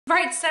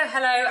Right, so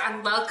hello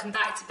and welcome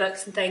back to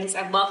Books and Things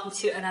and welcome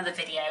to another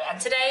video. And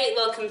today,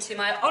 welcome to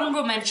my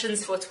Honourable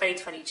Mentions for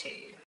 2022.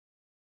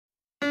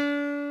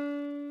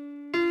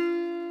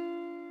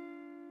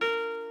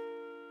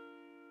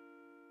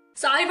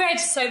 So I read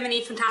so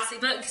many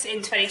fantastic books in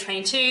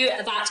 2022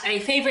 that a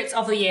favourites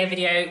of the year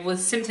video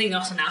was simply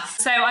not enough.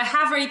 So I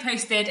have already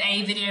posted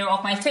a video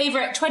of my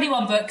favourite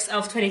 21 books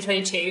of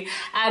 2022,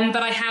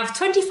 but I have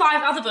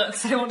 25 other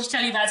books that I want to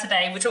tell you about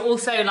today, which are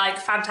also like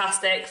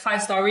fantastic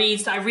 5-star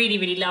reads that I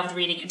really loved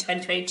reading in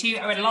 2022.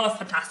 I read a lot of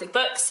fantastic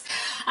books.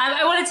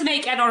 I wanted to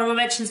make an Honourable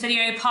Mentions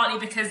video partly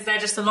because there are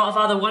just a lot of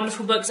other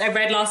wonderful books I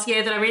read last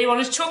year that I really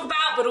wanted to talk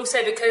about, but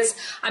also because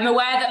I'm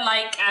aware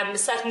that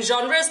certain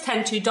genres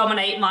tend to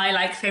dominate my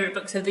favourite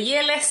books of the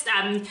year list.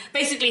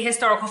 Basically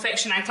historical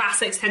fiction and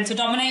classics tend to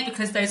dominate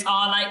because those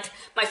are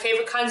my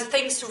favourite kinds of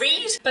things to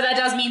read, but that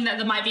does mean that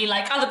there might be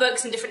other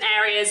books in different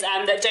areas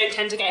that don't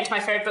tend to get into my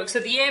favourite books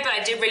of the year, but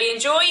I do really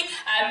enjoy,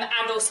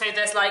 and also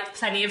there's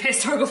plenty of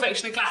historical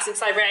fiction and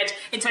classics I read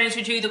in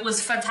 2022 that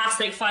was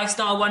fantastic,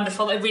 5-star,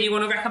 wonderful, I really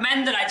want to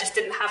recommend that I just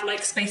didn't have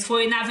space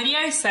for in that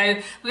video, so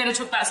we're going to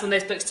talk about some of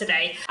those books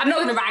today. I'm not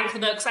going to rank the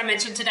books I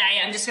mentioned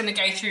today, I'm just going to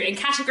go through in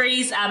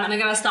categories, and I'm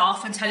going to start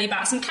off and tell you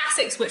about some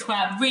classics which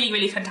were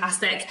really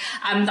fantastic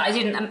that I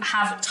didn't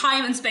have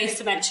time and space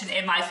to mention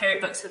in my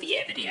favourite books of the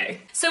year video.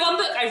 So one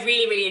book I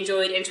really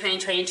enjoyed in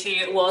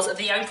 2022 was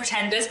The Young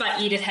Pretenders by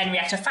Edith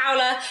Henrietta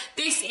Fowler.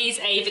 This is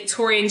a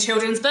Victorian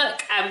children's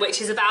book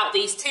which is about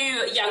these two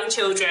young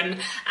children.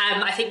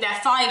 I think they're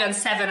 5 and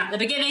 7 at the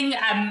beginning,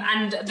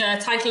 and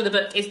the title of the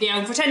book is The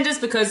Young Pretenders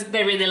because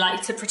they really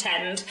like to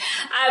pretend,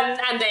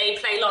 and they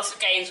play lots of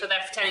games where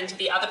they're pretending to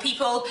be other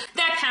people.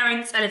 Their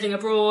parents are living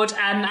abroad,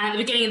 and at the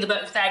beginning of the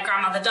book their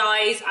grandmother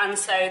dies, and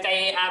so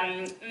they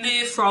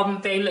move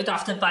from being looked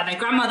after by their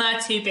grandmother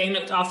to being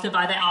looked after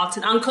by their aunt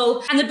and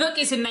uncle. And the book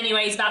is in many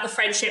ways about the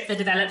friendship that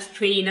develops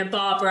between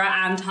Barbara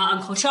and her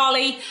uncle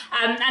Charlie.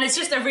 And it's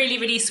just a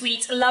really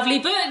sweet, lovely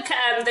book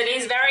that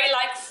is very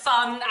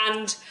fun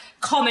and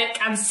comic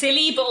and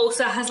silly, but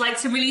also has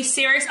some really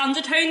serious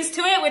undertones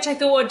to it, which I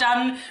thought were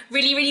done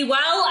really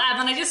well,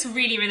 and I just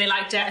really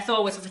liked it. I thought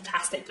it was a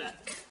fantastic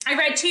book. I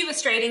read 2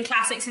 Australian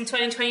classics in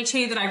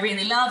 2022 that I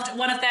really loved.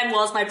 One of them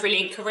was My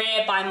Brilliant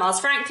Career by Miles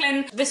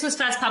Franklin. This was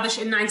first published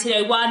in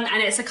 1901,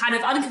 and it's a kind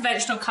of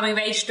unconventional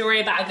coming-of-age story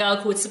about a girl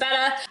called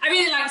Sabella. I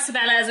really liked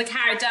Sabella as a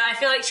character. I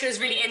feel like she was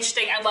really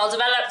interesting and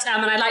well-developed,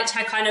 and I liked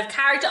her kind of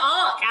character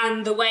arc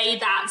and the way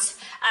that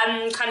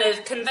kind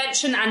of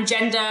convention and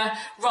gender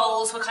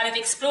roles were kind of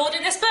explored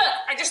in this book.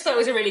 I just thought it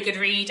was a really good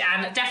read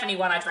and definitely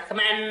one I'd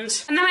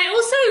recommend. And then I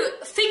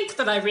also think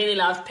that I really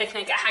loved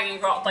Picnic at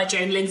Hanging Rock by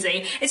Joan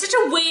Lindsay. It's such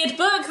a weird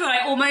book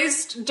that I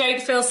almost don't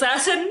feel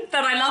certain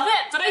that I love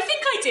it, but I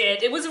think I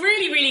did. It was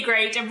really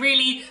great and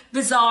really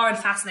bizarre and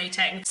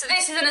fascinating. So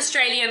this is an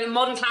Australian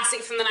modern classic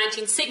from the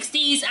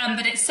 1960s,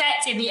 but it's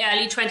set in the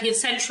early 20th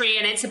century,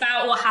 and it's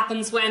about what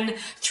happens when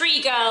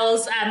 3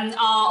 girls are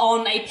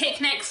on a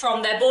picnic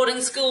from their boarding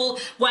school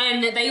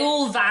when they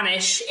all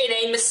vanish in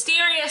a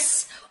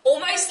mysterious,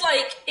 almost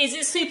is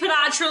it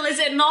supernatural, is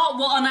it not,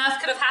 what on earth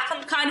could have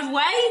happened kind of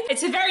way.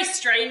 It's a very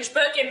strange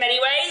book in many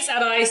ways,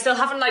 and I still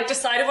haven't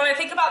decided what I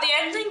think about the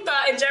ending,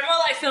 but in general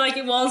I feel like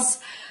it was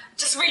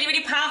just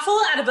really powerful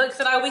and a book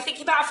that I'll be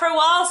thinking about for a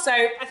while, so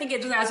I think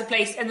it deserves a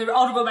place in the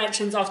Honourable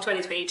Mentions of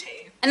 2022.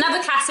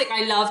 Another classic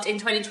I loved in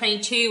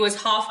 2022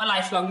 was Half a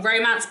Lifelong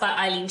Romance by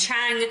Eileen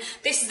Chang.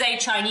 This is a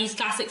Chinese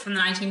classic from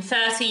the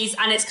 1930s,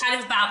 and it's kind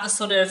of about the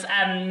sort of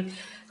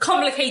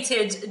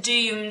complicated,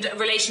 doomed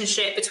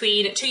relationship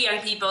between 2 young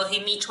people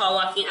who meet while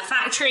working at a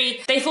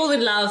factory. They fall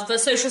in love, but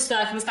social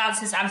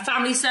circumstances and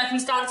family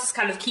circumstances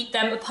kind of keep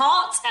them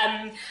apart,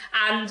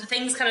 and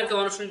things kind of go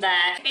on from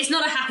there. It's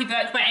not a happy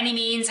book by any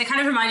means. It kind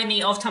of reminded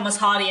me of Thomas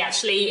Hardy,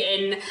 actually,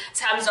 in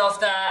terms of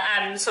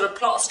the sort of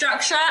plot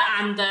structure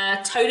and the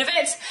tone of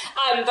it,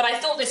 but I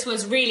thought this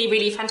was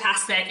really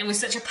fantastic. It was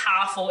such a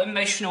powerful,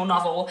 emotional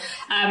novel,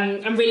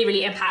 and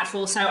really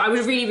impactful, so I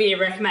would really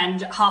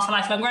recommend Half a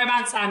Lifelong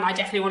Romance, and I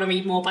definitely want to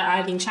read more by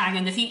Eileen Chang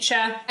in the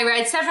future. I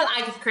read several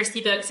Agatha Christie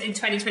books in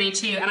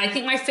 2022, and I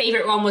think my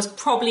favourite one was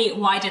probably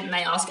Why Didn't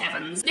They Ask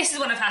Evans. This is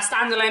one of her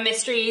standalone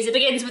mysteries. It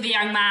begins with a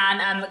young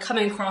man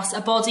coming across a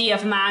body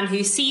of a man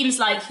who seems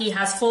like he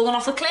has fallen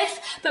off a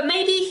cliff, but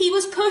maybe he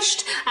was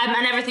pushed,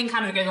 and everything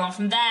kind of goes on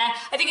from there.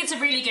 I think it's a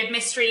really good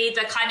mystery.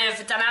 The kind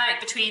of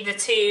dynamic between the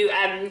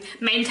 2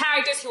 main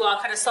characters who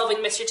are kind of solving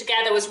the mystery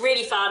together was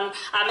really fun, and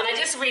I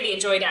just really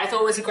enjoyed it. I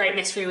thought it was a great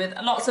mystery with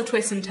lots of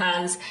twists and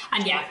turns,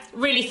 and yeah,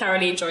 really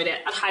thoroughly enjoyed it.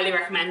 I'd highly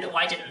recommend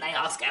Why Didn't They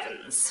Ask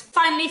Evans.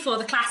 Finally, for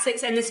the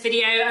classics in this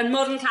video, a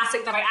modern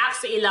classic that I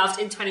absolutely loved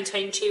in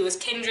 2022 was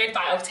Kindred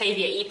by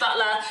Octavia E.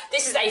 Butler.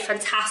 This is a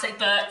fantastic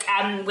book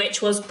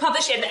which was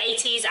published in the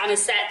 80s and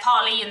is set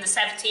partly in the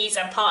 70s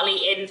and partly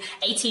in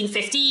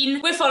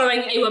 1815. We're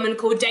following a woman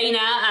called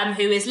Dana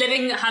who is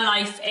living her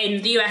life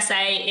in the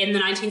USA in the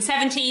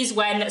 1970s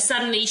when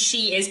suddenly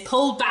she is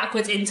pulled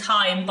backwards in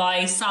time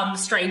by some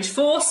strange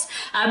force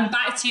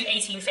back to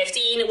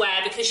 1815,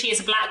 where because she is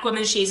a black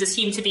woman, she is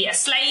assumed to be a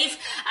slave,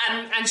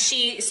 and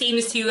she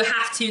seems to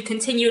have to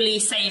continually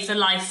save the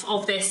life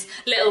of this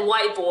little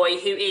white boy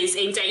who is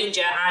in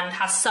danger and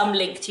has some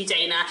link to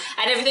Dana,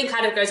 and everything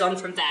kind of goes on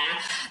from there.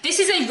 This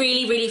is a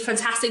really, really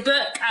fantastic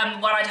book,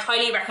 one I'd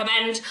highly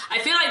recommend. I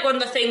feel like one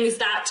of the things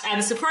that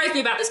surprised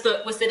me about this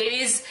book was that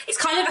it's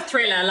kind of a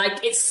thriller.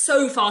 Like, it's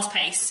so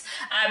fast-paced,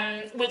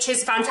 which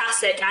is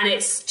fantastic, and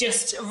it's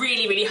just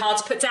really, really hard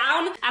to put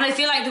down. And I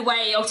feel like the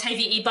way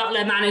Octavia E.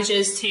 Butler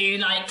manages to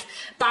like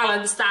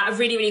balance that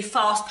really, really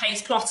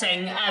fast-paced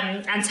plotting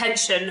and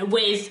tension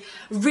with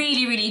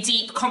really, really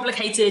deep,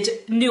 complicated,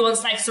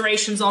 nuanced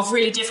explorations of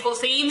really difficult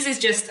themes is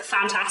just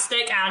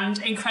fantastic and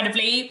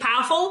incredibly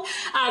powerful.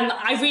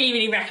 I really,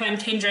 really recommend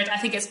Kindred. I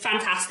think it's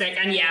fantastic,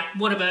 and yeah,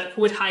 what a book.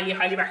 Would highly,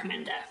 highly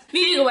recommend it.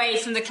 Moving away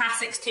from the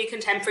classics to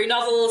contemporary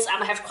novels,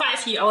 I have quite a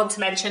few I want to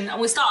mention, and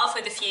we'll start off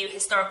with a few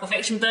historical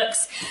fiction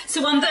books.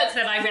 So one book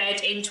that I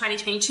read in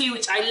 2022,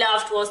 which I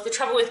loved, was The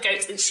Trouble with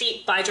Goats and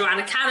Sheep by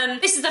Joanna Cannon.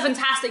 This is a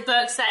fantastic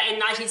book set in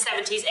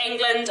 1970s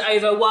England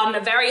over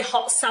one very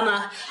hot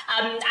summer,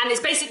 and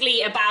it's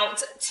basically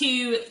about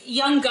two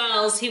young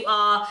girls who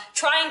are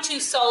trying to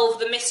solve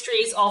the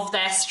mysteries of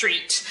their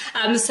street.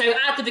 So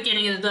at the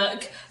beginning of the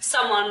book,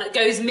 someone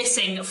goes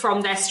missing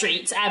from their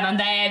street, and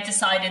they have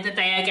decided that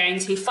they are going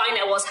to find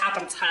out what's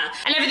happened to her.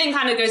 And everything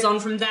kind of goes on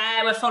from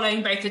there. We're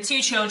following both the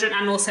two children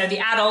and also the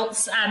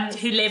adults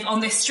who live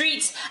on this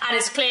street, and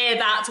it's clear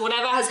that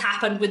whatever has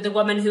happened with the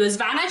woman who has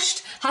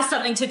vanished has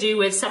something to do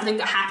with something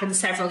that happened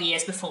several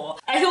years before.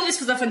 I thought this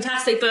was a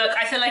fantastic book.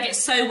 I feel like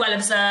it's so well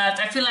observed.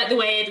 I feel like the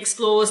way it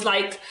explores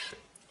like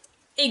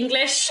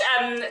English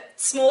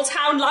small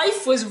town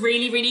life was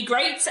really, really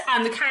great,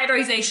 and the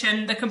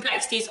characterization, the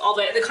complexities of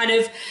it, the kind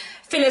of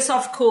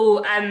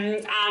philosophical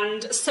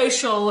and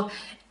social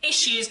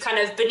issues kind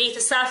of beneath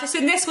the surface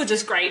in this were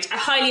just great. I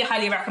highly,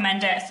 highly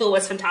recommend it. I thought it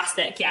was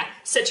fantastic. Yeah,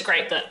 such a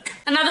great book.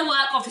 Another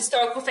work of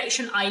historical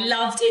fiction I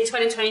loved in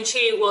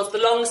 2022 was The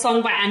Long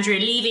Song by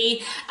Andrea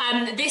Levy.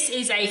 This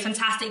is a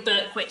fantastic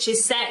book which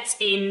is set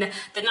in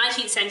the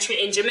 19th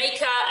century in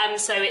Jamaica,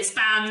 so it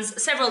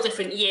spans several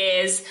different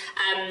years.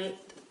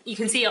 You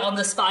can see it on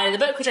the spine of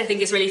the book, which I think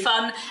is really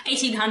fun.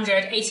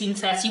 1800,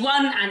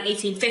 1831 and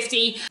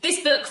 1850. This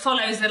book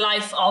follows the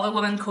life of a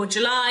woman called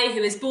July,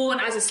 who is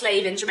born as a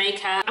slave in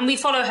Jamaica, and we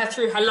follow her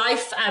through her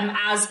life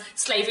as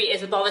slavery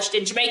is abolished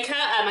in Jamaica,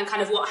 and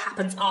kind of what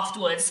happens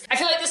afterwards. I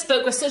feel like this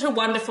book was such a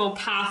wonderful,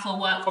 powerful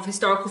work of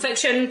historical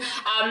fiction,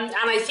 and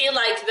I feel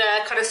like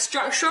the kind of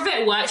structure of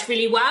it worked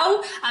really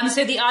well.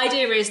 So the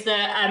idea is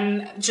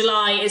that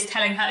July is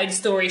telling her own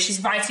story.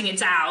 She's writing it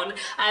down,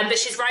 but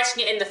she's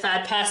writing it in the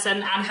third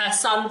person, and her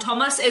son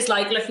Thomas is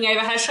like looking over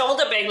her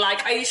shoulder being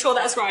like, are you sure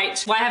that's right?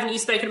 Why haven't you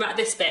spoken about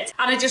this bit?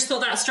 And I just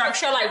thought that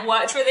structure like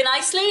worked really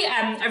nicely,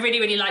 and I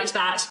really, really liked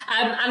that.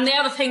 And the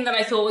other thing that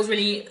I thought was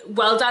really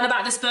well done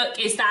about this book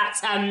is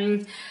that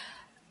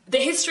the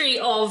history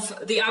of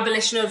the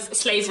abolition of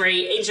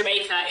slavery in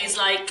Jamaica is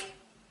like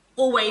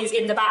always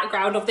in the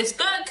background of this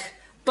book,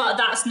 but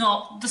that's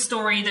not the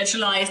story that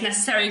July is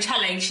necessarily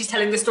telling. She's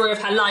telling the story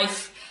of her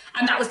life,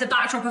 and that was the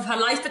backdrop of her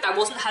life, but that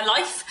wasn't her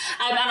life.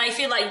 And I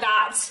feel like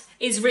that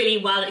is really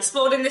well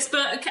explored in this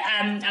book,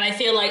 and I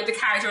feel like the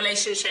character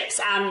relationships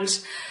and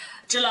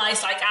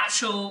July's like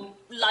actual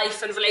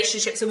life and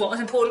relationships and what was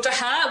important to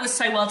her was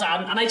so well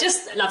done, and I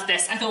just loved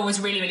this. I thought it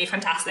was really, really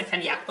fantastic,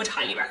 and yeah, would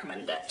highly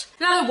recommend it.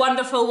 Another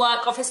wonderful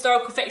work of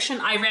historical fiction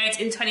I read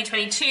in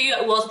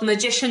 2022 was The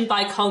Magician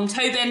by Colm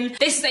Tobin.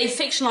 This is a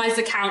fictionalised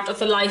account of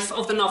the life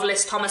of the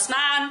novelist Thomas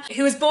Mann,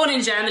 who was born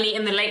in Germany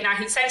in the late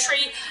 19th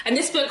century, and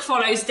this book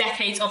follows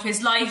decades of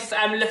his life,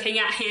 looking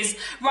at his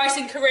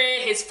writing career,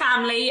 his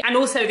family, and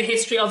also the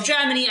history of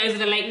Germany over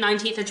the late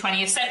 19th and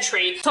 20th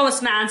century.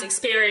 Thomas Mann's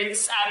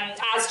experience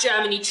as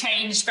Germany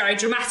changed very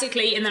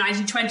dramatically in the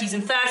 1920s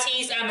and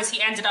 30s, as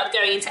he ended up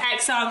going into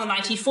exile in the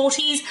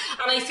 1940s,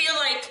 and I feel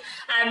like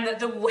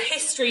the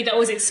history that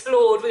was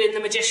explored within The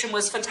Magician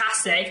was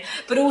fantastic,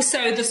 but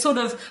also the sort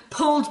of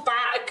pulled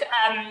back,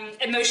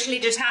 emotionally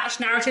detached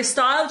narrative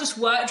style just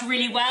worked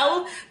really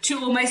well to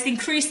almost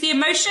increase the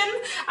emotion,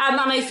 and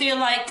I feel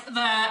like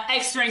the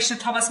exploration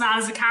of Thomas Mann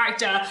as a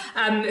character,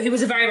 who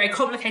was a very, very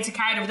complicated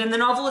character within the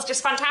novel, was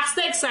just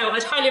fantastic, so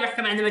I'd highly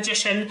recommend The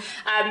Magician.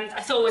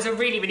 I thought it was a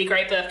really, really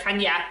great book, and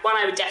yeah, one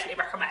I would definitely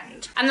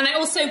recommend. And then I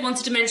also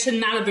wanted to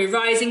mention Malibu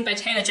Rising by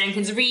Taylor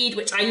Jenkins Reid,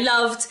 which I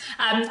loved.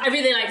 I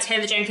really like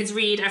Taylor Jenkins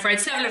Reid. I've read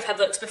several of her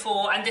books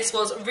before, and this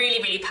was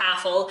really, really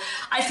powerful.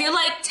 I feel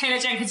like Taylor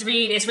Jenkins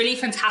Reid is really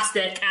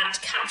fantastic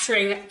at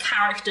capturing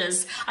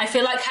characters. I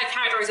feel like her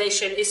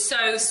characterization is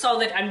so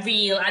solid and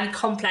real and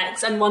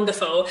complex and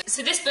wonderful.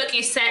 So this book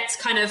is set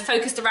kind of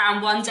focused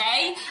around one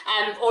day,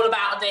 all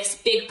about this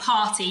big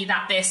party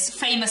that this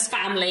famous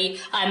family,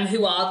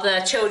 who are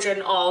the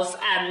children of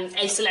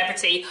a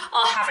celebrity,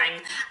 are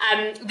having.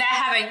 They're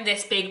having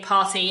this big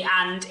party,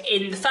 and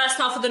in the first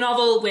half of the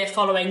novel we're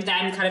following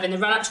them kind of in the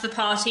run up to the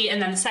party,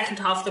 and then the second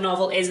half of the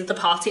novel is the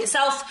party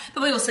itself,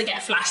 but we also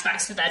get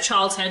flashbacks to their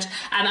childhood,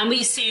 and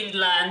we soon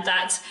learn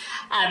that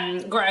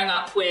growing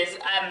up with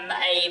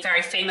a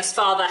very famous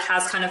father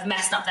has kind of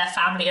messed up their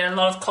family in a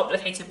lot of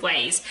complicated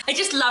ways. I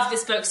just love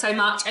this book so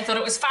much. I thought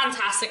it was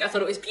fantastic, I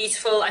thought it was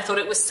beautiful, I thought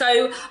it was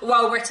so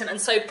well written and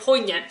so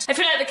poignant. I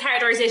feel like the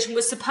characterization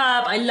was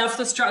superb. I loved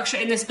the structure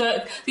in this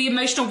book. The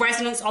emotional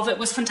resonance of it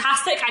was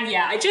fantastic, and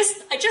yeah, I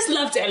just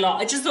loved it a lot.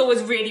 I just thought it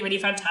was really, really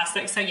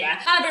fantastic. So yeah,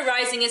 Malibu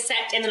Rising is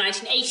set in the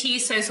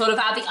 1980s, so sort of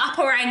at the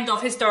upper end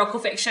of historical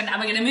fiction,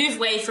 and we're going to move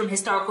away from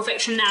historical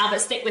fiction now,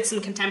 but stick with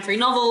some contemporary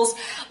novels.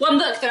 One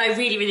book that I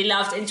really, really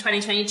loved in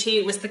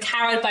 2022 was The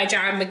Coward by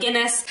Jared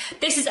McGuinness.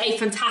 This is a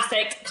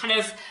fantastic kind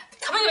of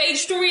coming of age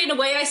story in a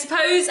way, I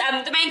suppose.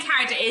 The main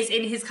character is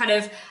in his kind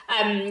of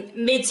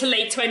mid to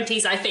late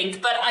 20s, I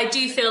think, but I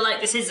do feel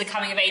like this is a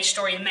coming of age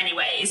story in many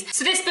ways.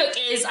 So this book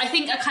is, I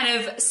think, a kind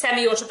of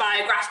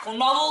semi-autobiographical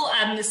novel.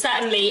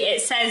 Certainly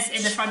it says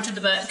in the front of the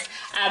book,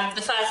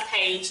 the first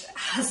page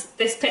has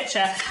this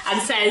picture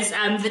and says,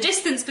 the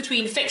distance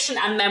between fiction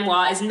and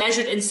memoir is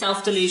measured in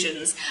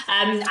self-delusions.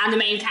 And the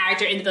main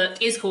character in the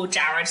book is called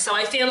Jared. So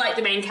I feel like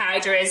the main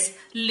character is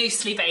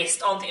loosely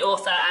based on the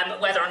author,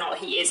 whether or not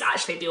he is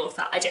actually the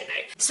author, I don't know.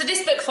 So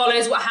this book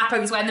follows what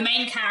happens when the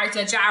main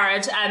character,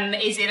 Jared,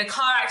 is in a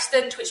car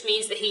accident, which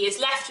means that he is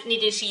left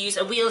needing to use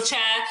a wheelchair.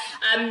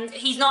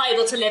 He's not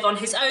able to live on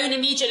his own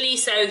immediately,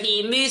 so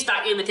he moves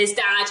back in with his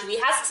dad, who he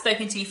hasn't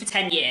spoken to for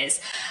 10 years.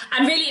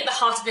 And really at the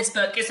heart of this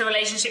book is the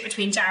relationship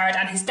between Jared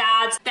and his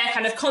dad, their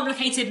kind of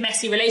complicated,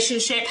 messy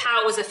relationship,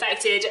 how it was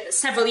affected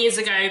several years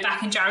ago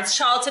back in Jared's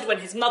childhood when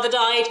his mother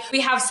died.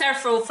 We have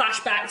several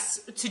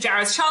flashbacks to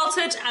Jared's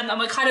childhood, and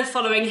we're kind of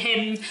following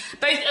him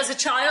both as a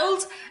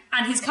child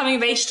and his coming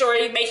of age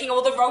story, making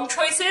all the wrong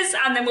choices,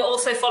 and then we're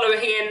also following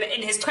him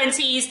in his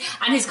 20s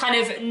and his kind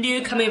of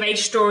new coming of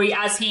age story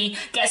as he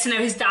gets to know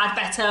his dad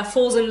better,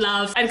 falls in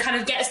love, and kind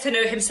of gets to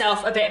know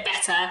himself a bit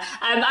better.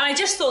 And I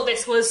just thought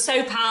this was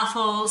so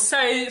powerful,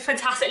 so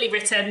fantastically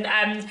written,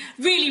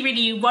 really,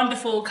 really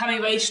wonderful coming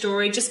of age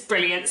story, just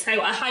brilliant.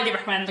 So I highly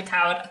recommend The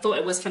Coward. I thought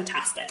it was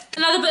fantastic.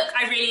 Another book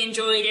I really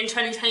enjoyed in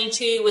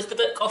 2022 was the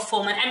book of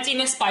Form and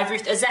Emptiness by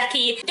Ruth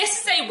Ozeki.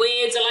 This is a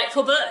weird,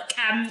 delightful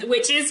book,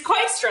 which is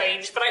quite strange,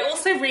 but I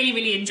also really,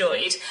 really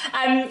enjoyed.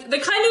 The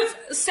kind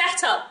of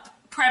setup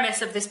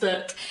premise of this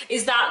book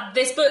is that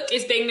this book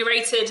is being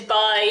narrated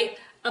by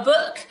a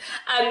book,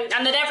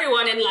 and that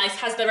everyone in life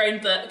has their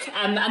own book,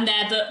 and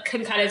their book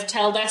can kind of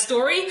tell their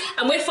story.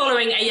 And we're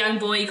following a young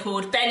boy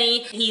called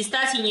Benny. He's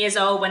 13 years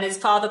old when his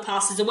father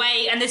passes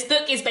away, and this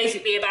book is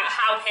basically about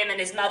how him and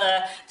his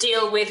mother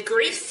deal with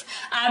grief.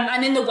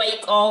 And in the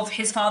wake of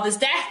his father's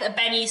death,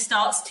 Benny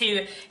starts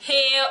to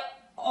hear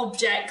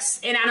objects,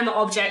 inanimate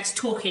objects,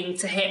 talking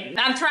to him.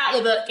 And throughout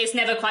the book, it's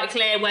never quite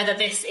clear whether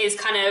this is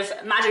kind of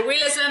magic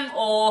realism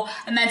or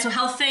a mental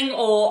health thing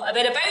or a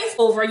bit of both,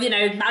 or, you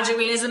know, magic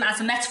realism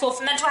as a metaphor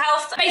for mental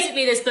health.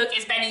 Basically, this book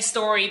is Benny's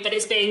story, but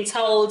it's being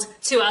told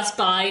to us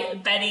by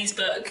Benny's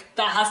book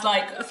that has,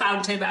 like,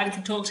 found him and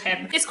can talk to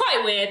him. It's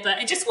quite weird,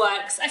 but it just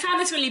works. I found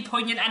this really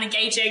poignant and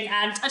engaging,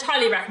 and I'd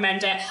highly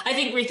recommend it. I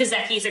think Ruth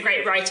Ozeki is a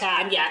great writer,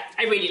 and yeah,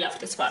 I really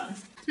loved this one.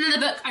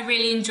 Another book I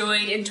really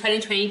enjoyed in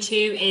 2022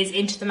 is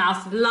Into the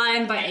Mouth of the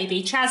Lion by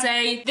A.B.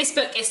 Chaze. This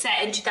book is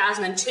set in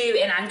 2002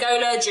 in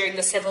Angola during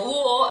the Civil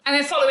War, and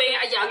we're following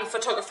a young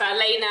photographer,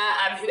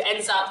 Lena, who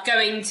ends up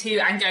going to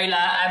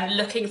Angola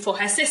looking for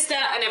her sister,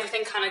 and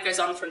everything kind of goes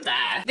on from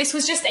there. This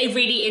was just a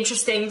really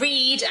interesting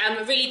read,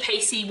 really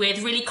pacey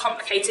with really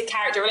complicated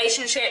character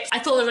relationships. I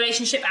thought the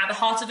relationship at the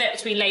heart of it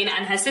between Lena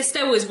and her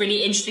sister was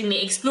really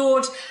interestingly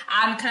explored,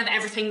 and kind of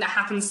everything that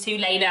happens to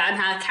Lena and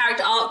her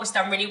character arc was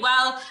done really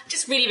well.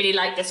 Just really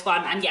like this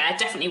one, and yeah,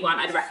 definitely one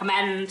I'd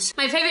recommend.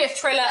 My favourite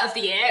thriller of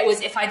the year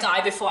was If I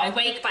Die Before I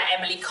Wake by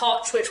Emily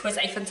Koch, which was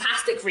a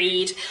fantastic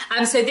read.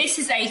 So this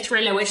is a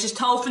thriller which is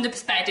told from the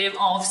perspective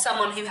of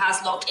someone who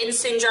has locked-in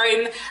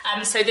syndrome.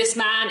 So this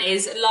man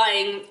is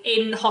lying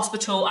in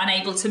hospital,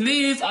 unable to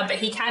move, but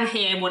he can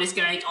hear what is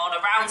going on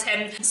around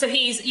him. So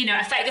he's, you know,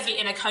 effectively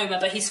in a coma,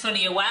 but he's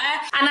fully aware.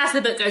 And as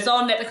the book goes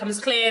on, it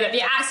becomes clear that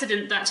the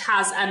accident that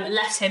has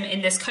left him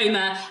in this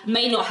coma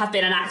may not have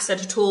been an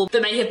accident at all,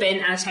 but may have been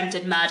an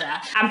attempted murder.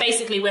 And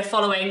basically we're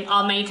following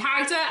our main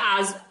character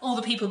as all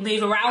the people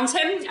move around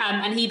him,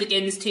 and he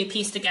begins to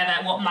piece together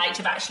what might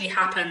have actually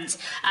happened,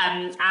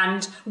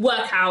 and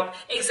work out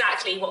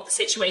exactly what the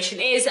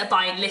situation is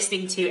by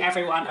listening to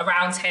everyone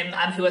around him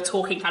who are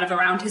talking kind of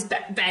around his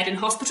bed in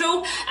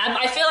hospital.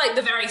 I feel like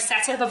the very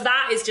setup of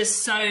that is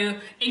just so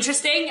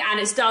interesting, and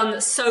it's done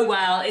so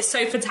well. It's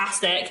so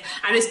fantastic,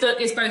 and this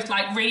book is both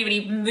like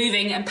really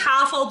moving and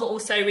powerful, but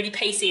also really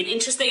pacey and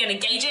interesting and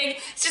engaging.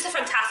 It's just a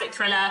fantastic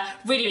thriller,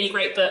 really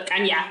great book,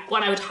 and yeah,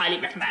 one I would highly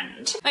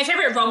recommend. My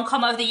favourite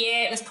rom-com of the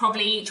year was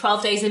probably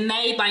 12 Days in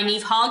May by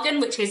Neve Hagen,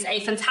 which is a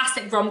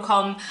fantastic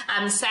rom-com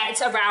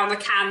set around the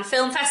Cannes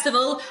Film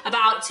Festival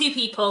about two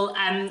people,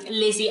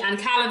 Lizzie and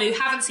Callum, who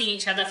haven't seen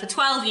each other for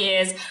 12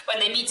 years when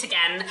they meet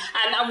again.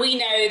 And we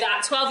know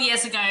that 12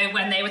 years ago,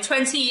 when they were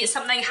 20,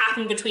 something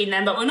happened between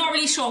them, but we're not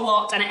really sure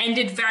what, and it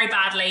ended very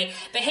badly.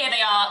 But here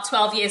they are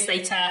 12 years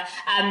later,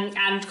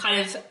 and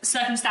kind of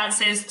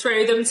circumstances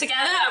threw them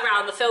together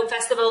around the film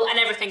festival, and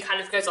everything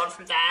kind of goes on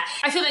from there.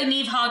 I feel like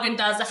Neve Hagen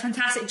does a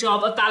fantastic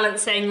job of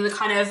balancing the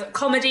kind of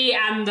comedy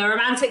and the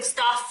romantic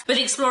stuff with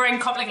exploring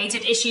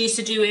complicated issues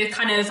to do with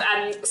kind of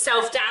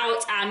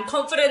self-doubt and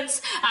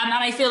confidence, and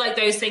I feel like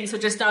those things were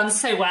just done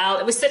so well.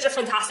 It was such a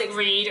fantastic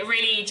read,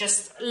 really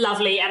just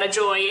lovely and a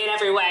joy in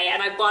every way,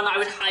 and one I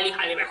would highly,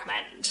 highly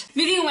recommend.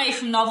 Moving away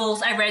from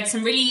novels, I read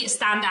some really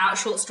standout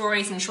short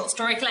stories and short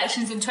story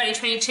collections in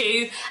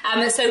 2022.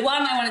 So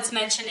one I wanted to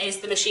mention is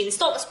The Machine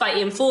Stops by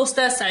Ian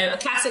Forster, so a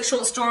classic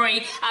short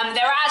story.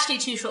 There are actually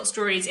two short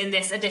stories in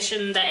this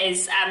edition. There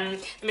is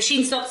The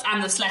Machine Stops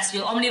and The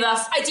Celestial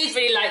Omnibus. I did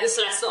really like The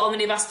Celestial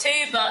Omnibus too,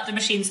 but The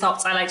Machine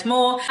Stops I liked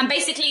more. And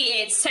basically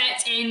it's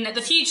set in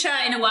the future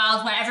in a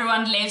world where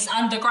everyone lives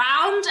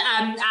underground,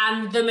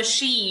 and the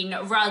machine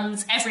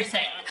runs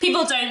everything.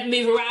 People don't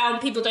move around,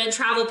 people don't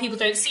travel, people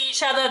don't see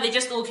each other, they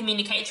just all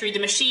communicate through the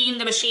machine.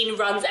 The machine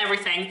runs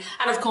everything,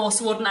 and of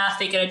course what on earth are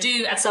they going to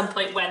do at some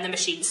point when the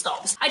machine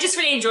stops? I just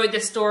really enjoyed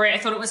this story. I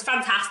thought it was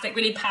fantastic,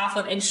 really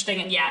powerful and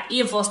interesting, and yeah,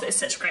 Ian Forster is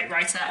such a great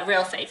writer, a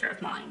real favourite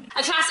of mine.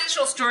 A classic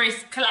short story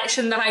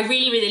collection that I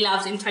really, really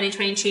loved in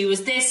 2022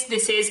 was this.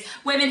 This is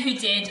Women Who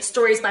Did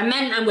Stories by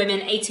Men and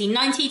Women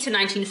 1890 to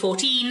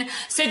 1914.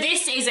 So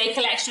this is a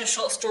collection of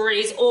short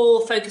stories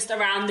all focused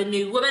around the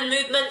New Woman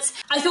movement.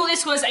 I thought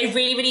this was a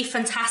really, really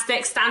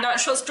fantastic standout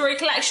short story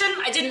collection.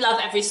 I didn't love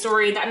every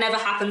story, that never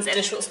happens in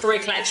a short story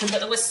collection, but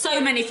there were so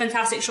many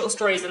fantastic short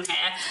stories in here.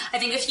 I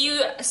think a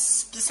few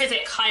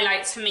specific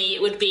highlights for me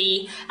would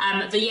be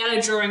The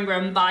Yellow Drawing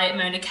Room by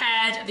Mona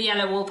Caird, The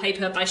Yellow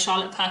Wallpaper by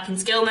Charlotte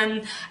Perkins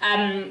Gilman,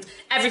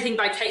 Everything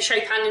by Kate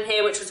Chopin in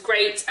here, which was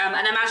great,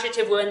 An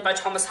Imaginative Woman by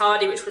Thomas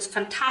Hardy, which was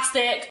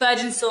fantastic,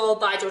 Virgin Soul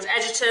by George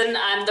Edgerton.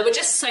 There were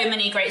just so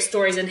many great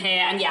stories in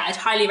here, and yeah, I'd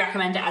highly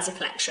recommend it as a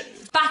collection.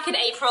 Back in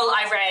April,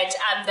 I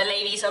read The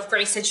Ladies of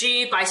Grace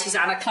Adieu by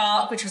Susanna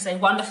Clarke, which was a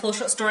wonderful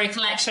short story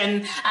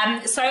collection.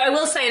 So I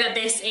will say that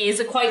this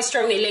is quite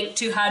strongly linked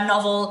to her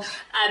novel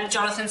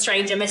Jonathan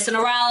Strange and Mr.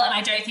 Norrell, and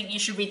I don't think you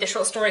should read the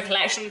short story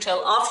collection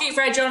until after you've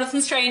read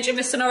Jonathan Strange and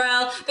Mr.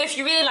 Norrell. But if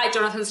you really like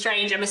Jonathan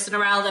Strange and Mr.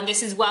 Norrell, then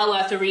this is well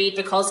worth a read,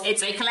 because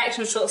it's a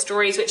collection of short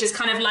stories which is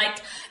kind of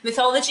like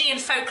mythology and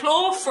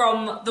folklore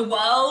from the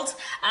world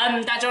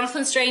that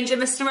Jonathan Strange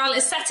and Mr. Norrell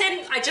is set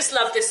in. I just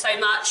loved this so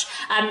much.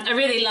 I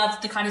really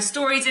loved the kind of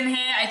stories in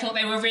here. I thought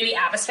they were really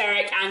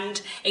atmospheric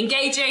and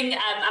engaging, and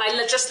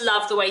I just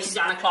love the way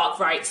Susanna Clarke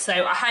writes, so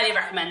I highly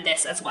recommend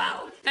this as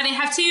well. Then I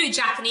have two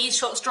Japanese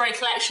short story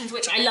collections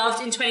which I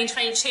loved in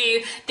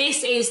 2022.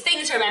 This is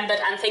Things Remembered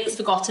and Things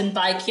Forgotten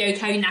by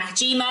Kyoko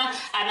Nakajima,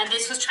 and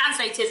this was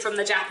translated from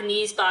the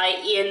Japanese by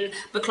Ian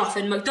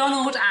McLaughlin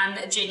MacDonald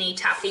and Ginny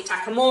Tapley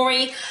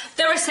Takamori.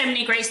 There are so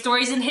many great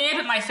stories in here,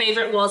 but my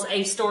favourite was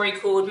a story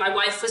called My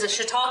Wife Was a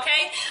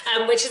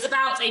Shiitake, which is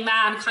about a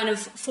man kind of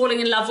falling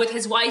in love with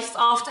his wife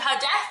after her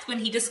death when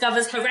he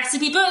discovers her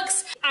recipe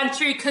books, and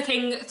through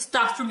cooking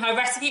stuff from her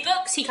recipe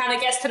books he kind of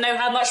gets to know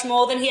her much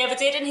more than he ever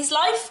did in his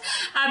life,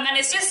 and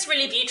it's just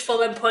really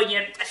beautiful and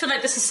poignant. I feel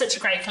like this is such a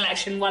great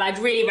collection, one I'd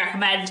really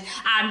recommend,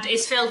 and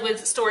is filled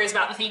with stories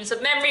about the themes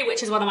of memory,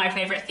 which is one of my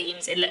favourite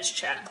themes in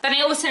literature. Then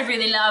I also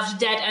really loved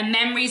Dead and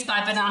Memories by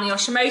Banani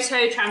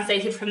Yoshimoto,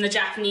 translated from the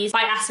Japanese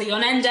by Asa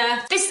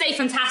Yonenda. This is a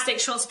fantastic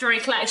short story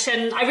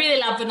collection. I really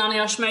love Banani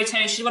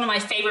Yoshimoto. She's one of my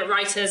favourite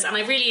writers, and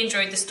I really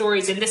enjoyed the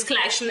stories in this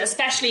collection,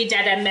 especially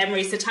Dead End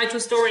Memories, the title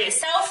story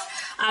itself,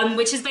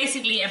 which is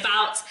basically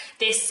about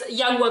this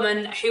young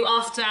woman who,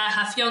 after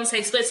her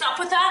fiance splits up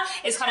with her,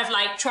 is kind of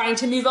like trying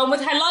to move on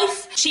with her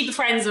life. She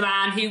befriends a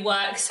man who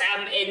works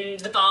in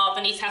the bar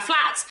beneath her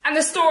flat, and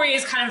the story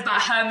is kind of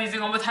about her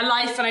moving on with her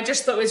life, and I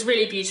just thought it was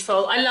really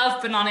beautiful. I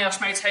love Banani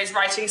Yoshimoto's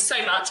writing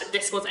so much, and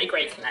this was a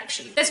great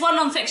collection. There's one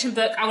non-fiction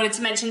book I wanted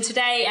to mention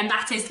today, and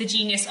that is The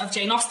Genius of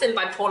Jane Austen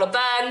by Paula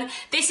Byrne.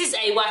 This is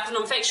a work of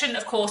non-fiction,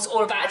 of course,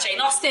 all about Jane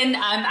Austen,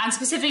 and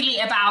specifically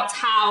about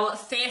how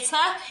theatre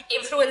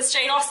influenced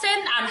Jane Austen,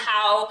 and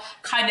how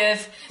kind of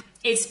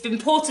it's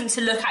important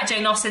to look at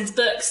Jane Austen's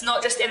books,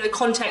 not just in the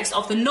context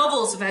of the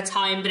novels of her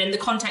time, but in the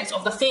context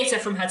of the theatre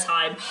from her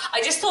time.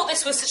 I just thought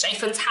this was such a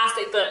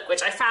fantastic book,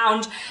 which I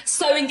found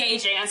so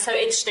engaging and so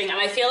interesting, and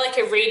I feel like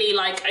it really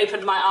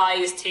opened my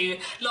eyes to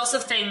lots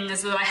of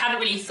things that I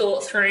hadn't really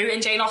thought through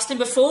in Jane Austen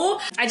before.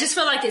 I just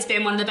feel like it's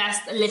been one of the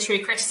best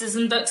literary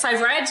criticism books I've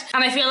read,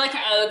 and I feel like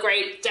I owe a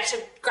great debt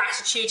of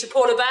gratitude to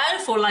Paula Byrne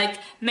for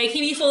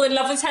making me fall in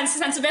love with Sense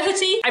and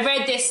Sensibility. I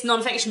read this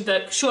non-fiction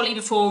book shortly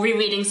before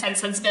rereading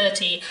Sense and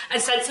Sensibility, and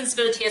Sense and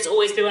Sensibility has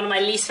always been one of my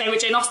least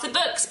favourite Jane Austen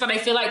books, but I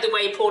feel like the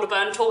way Paula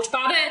Byrne talked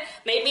about it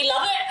made me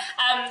love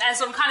it,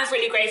 so I'm kind of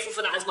really grateful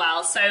for that as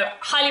well. So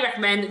highly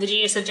recommend The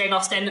Genius of Jane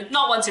Austen.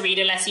 Not one to read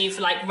unless you've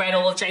like read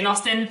all of Jane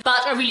Austen, but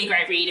a really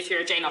great read if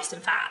you're a Jane Austen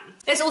fan.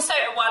 There's also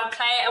one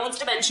play I wanted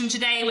to mention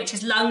today, which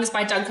is Lungs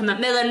by Duncan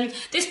Macmillan.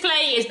 This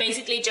play is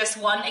basically just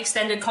one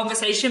extended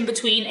conversation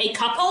between a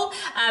couple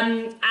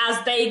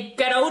as they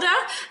get older,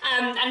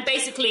 and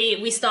basically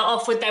we start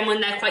off with them when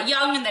they're quite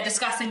young and they're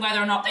discussing whether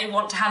or not they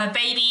want to have a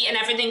baby, and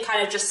everything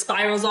kind of just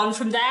spirals on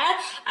from there.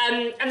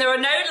 And there are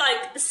no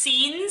like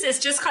scenes, it's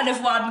just kind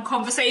of one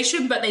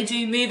conversation, but they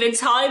do move in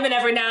time, and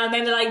every now and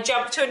then they like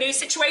jump to a new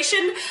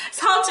situation. It's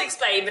hard to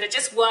explain, but it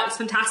just works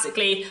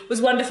fantastically. It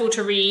was wonderful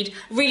to read,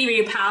 really,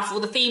 really powerful.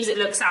 The themes it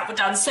looks at were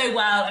done so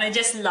well, and I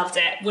just loved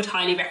it. Would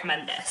highly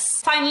recommend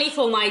this. Finally,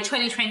 for my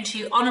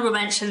 2022 honourable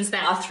mentions,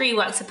 there are 3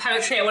 works of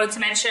poetry I wanted to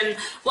mention.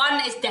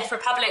 One is Deaf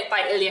Republic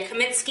by Ilya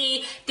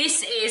Kaminsky.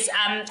 This is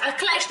a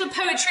collection of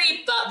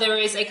poetry, but there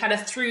is a kind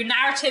of through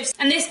narratives,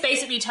 and this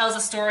basically tells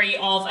a story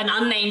of an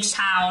unnamed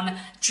town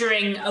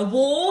during a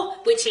war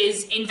which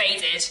is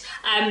invaded,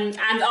 and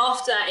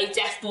after a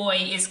deaf boy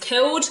is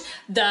killed,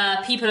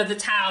 the people of the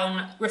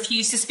town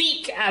refuse to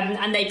speak,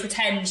 and they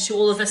pretend to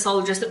all of the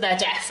soldiers that they're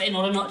deaf in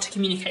order not to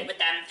communicate with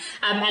them,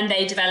 and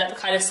they develop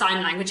kind of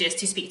sign languages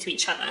to speak to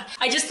each other.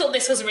 I just thought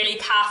this was a really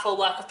powerful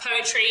work of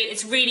poetry.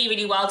 It's really,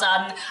 really well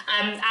done,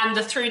 and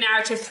the through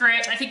narrative through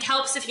it I think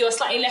helps if you're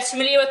slightly less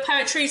familiar with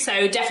poetry,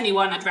 so definitely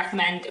one I'd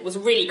recommend. It was a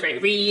really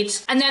great read.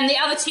 And then the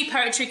other 2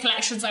 poetry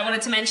collections I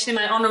wanted to mention in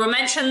my honourable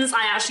mentions,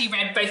 I actually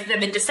read both of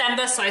them in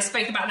December, so I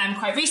spoke about them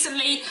quite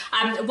recently.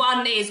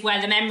 One is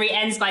Where the Memory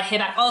Ends by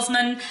Hibbak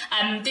Osman.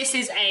 This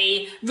is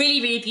a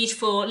really, really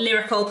beautiful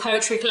lyrical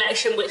poetry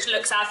collection which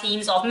looks at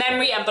themes of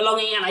memory and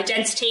belonging and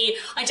identity.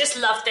 I just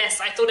loved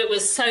this. I thought it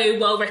was so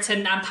well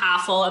written and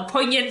powerful and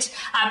poignant,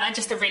 and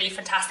just a really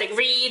fantastic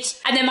read.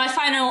 And then my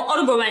final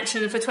honourable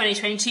mention for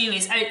 2022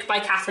 is Oak by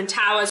Catherine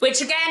Towers,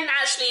 which again,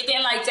 actually a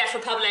bit like Deaf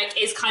Republic,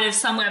 is kind of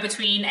somewhere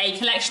between a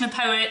collection of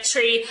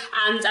poetry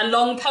and a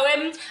long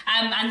poem,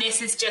 and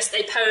this is just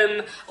a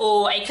poem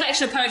or a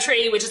collection of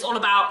poetry which is all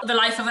about the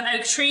life of an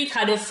oak tree,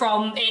 kind of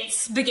from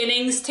its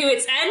beginnings to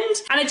its end,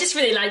 and I just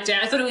really liked it.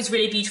 I thought it was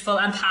really beautiful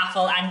and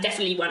powerful, and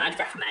definitely one I'd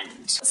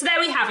recommend. So there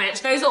we have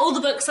it. Those are all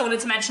the books I wanted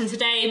to mention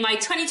today, my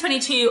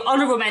 2022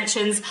 honourable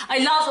mentions. I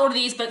loved all of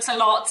these books a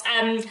lot.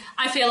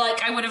 I feel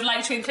like I would have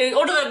liked to include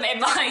all of them in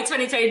my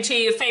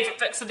 2022 favourite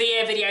books of the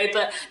year video,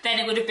 but then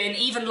it would have been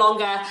even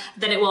longer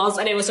than it was,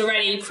 and it was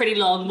already pretty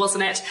long,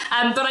 wasn't it?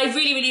 But I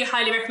really, really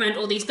highly recommend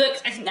all these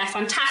books. I think they're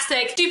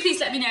fantastic. Do please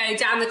let me know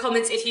down in the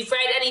comments if you've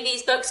read any of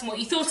these books and what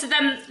you thought of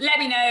them. Let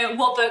me know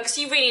what books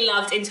you really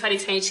loved in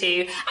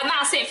 2022. And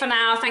that's it for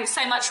now. Thanks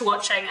so much for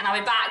watching, and I'll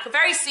be back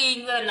very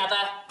soon with another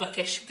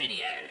bookish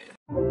video.